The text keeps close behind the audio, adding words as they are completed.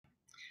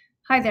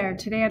Hi there.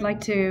 Today I'd like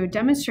to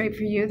demonstrate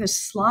for you the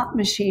slot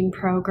machine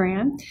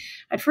program.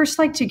 I'd first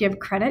like to give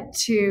credit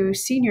to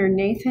Senior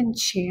Nathan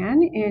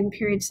Chang in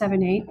period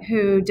 7-8,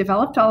 who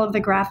developed all of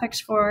the graphics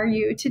for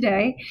you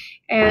today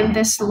and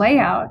this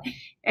layout,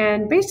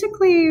 and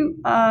basically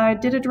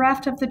did a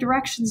draft of the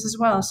directions as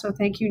well. So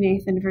thank you,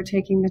 Nathan, for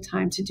taking the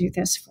time to do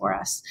this for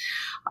us.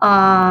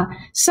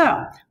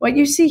 So what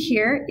you see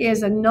here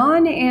is a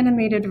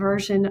non-animated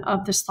version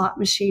of the slot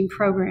machine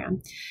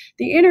program.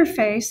 The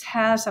interface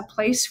has a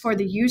place for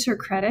the user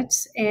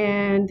credits,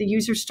 and the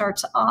user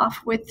starts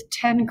off with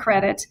 10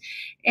 credits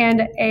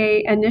and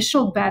an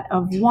initial bet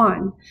of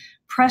 1.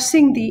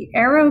 Pressing the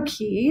arrow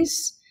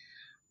keys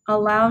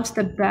allows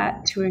the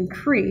bet to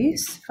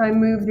increase. If I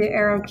move the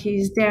arrow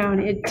keys down,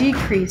 it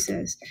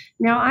decreases.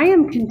 Now I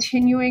am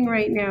continuing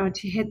right now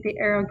to hit the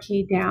arrow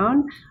key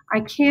down. I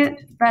can't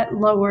bet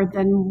lower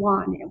than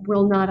 1. It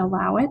will not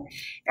allow it.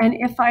 And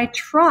if I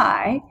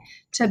try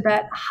to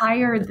bet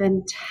higher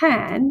than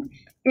 10,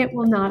 it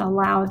will not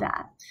allow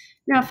that.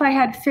 Now, if I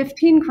had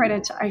 15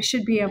 credits, I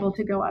should be able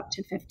to go up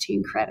to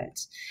 15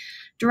 credits.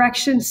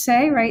 Directions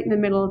say right in the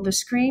middle of the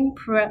screen,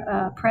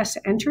 press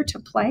enter to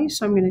play.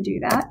 So I'm going to do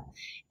that.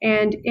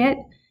 And it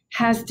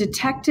has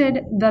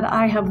detected that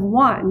I have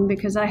won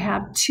because I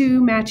have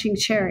 2 matching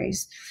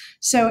cherries.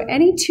 So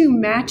any 2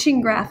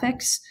 matching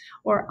graphics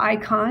or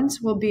icons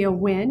will be a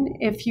win.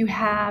 If you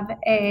have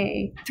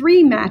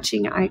 3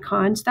 matching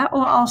icons, that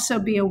will also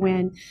be a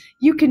win.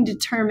 You can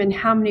determine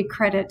how many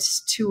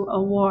credits to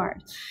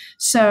award.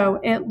 So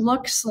it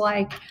looks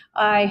like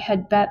I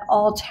had bet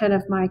all 10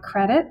 of my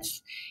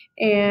credits,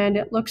 and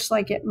it looks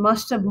like it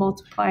must have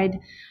multiplied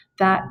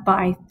that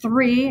by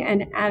 3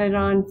 and added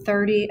on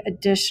 30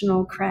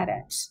 additional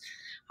credits.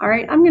 All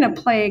right, I'm going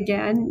to play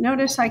again.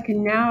 Notice I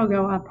can now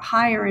go up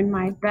higher in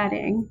my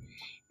betting,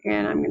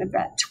 and I'm going to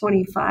bet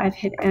 25,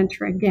 hit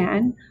enter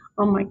again.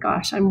 Oh my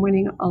gosh, I'm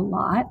winning a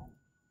lot.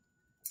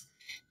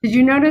 Did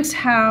you notice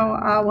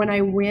how when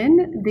I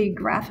win, the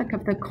graphic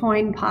of the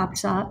coin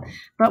pops up,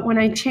 but when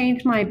I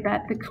change my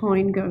bet, the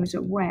coin goes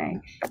away?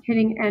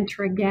 Hitting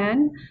enter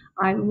again,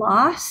 I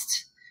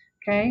lost.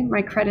 Okay,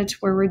 my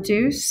credits were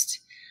reduced.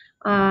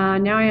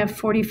 Now I have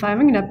 45.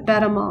 I'm going to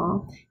bet them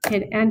all.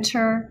 Hit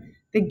enter.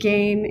 The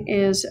game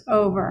is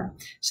over.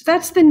 So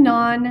that's the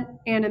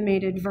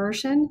non-animated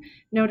version.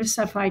 Notice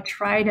if I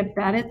try to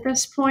bet at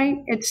this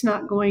point, it's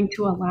not going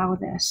to allow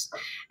this.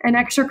 An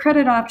extra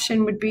credit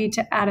option would be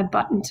to add a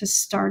button to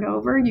start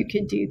over. You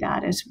could do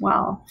that as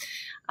well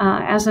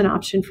as an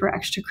option for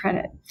extra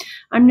credit.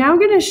 I'm now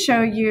going to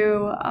show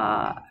you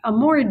a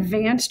more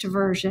advanced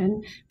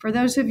version for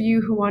those of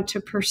you who want to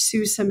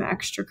pursue some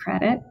extra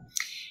credit.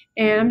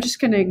 And I'm just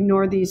going to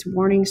ignore these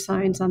warning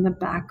signs on the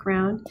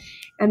background.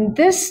 And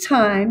this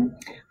time,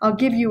 I'll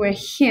give you a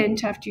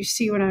hint after you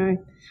see what I'm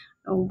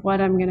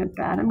going to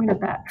bet. I'm going to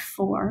bet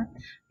 4.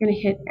 I'm going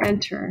to hit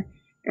enter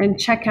and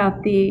check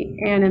out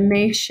the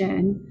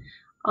animation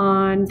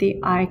on the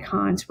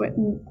icons,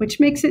 which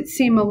makes it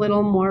seem a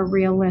little more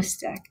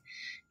realistic.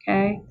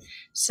 Okay,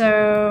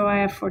 so I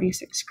have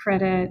 46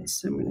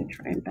 credits. I'm going to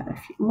try and bet a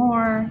few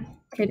more.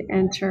 Hit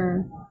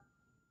enter.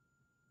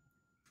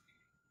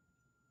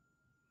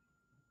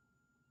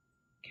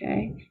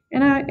 Okay,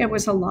 and it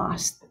was a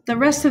loss. The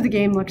rest of the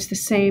game looks the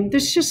same.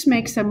 This just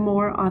makes a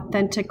more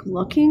authentic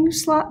looking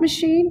slot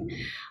machine.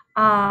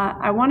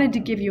 I wanted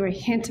to give you a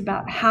hint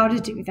about how to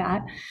do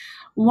that.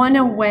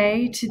 One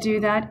way to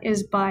do that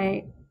is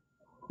by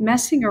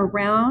messing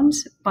around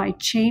by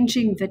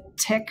changing the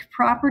tick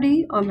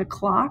property on the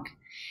clock.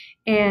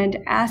 And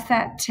as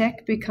that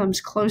tick becomes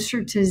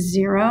closer to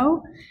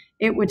 0,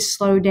 it would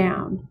slow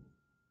down.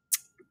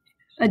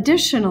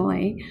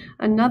 Additionally,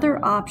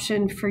 another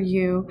option for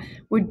you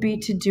would be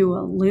to do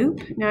a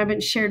loop. Now, I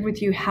haven't shared with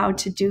you how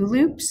to do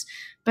loops,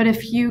 but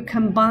if you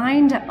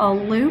combined a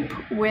loop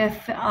with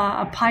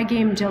a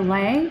Pygame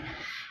delay,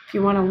 if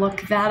you want to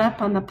look that up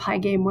on the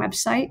Pygame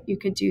website, you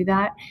could do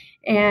that.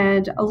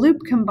 And a loop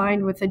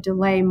combined with a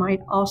delay might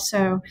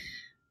also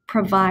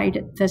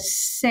provide the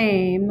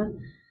same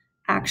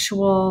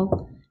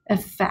actual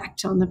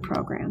effect on the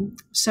program.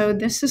 So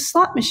this is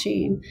Slot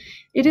Machine.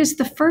 It is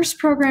the first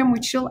program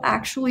which you'll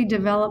actually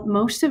develop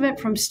most of it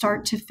from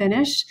start to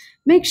finish.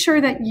 Make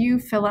sure that you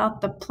fill out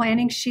the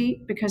planning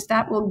sheet because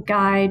that will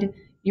guide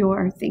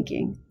your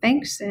thinking.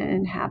 Thanks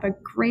and have a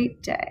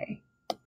great day.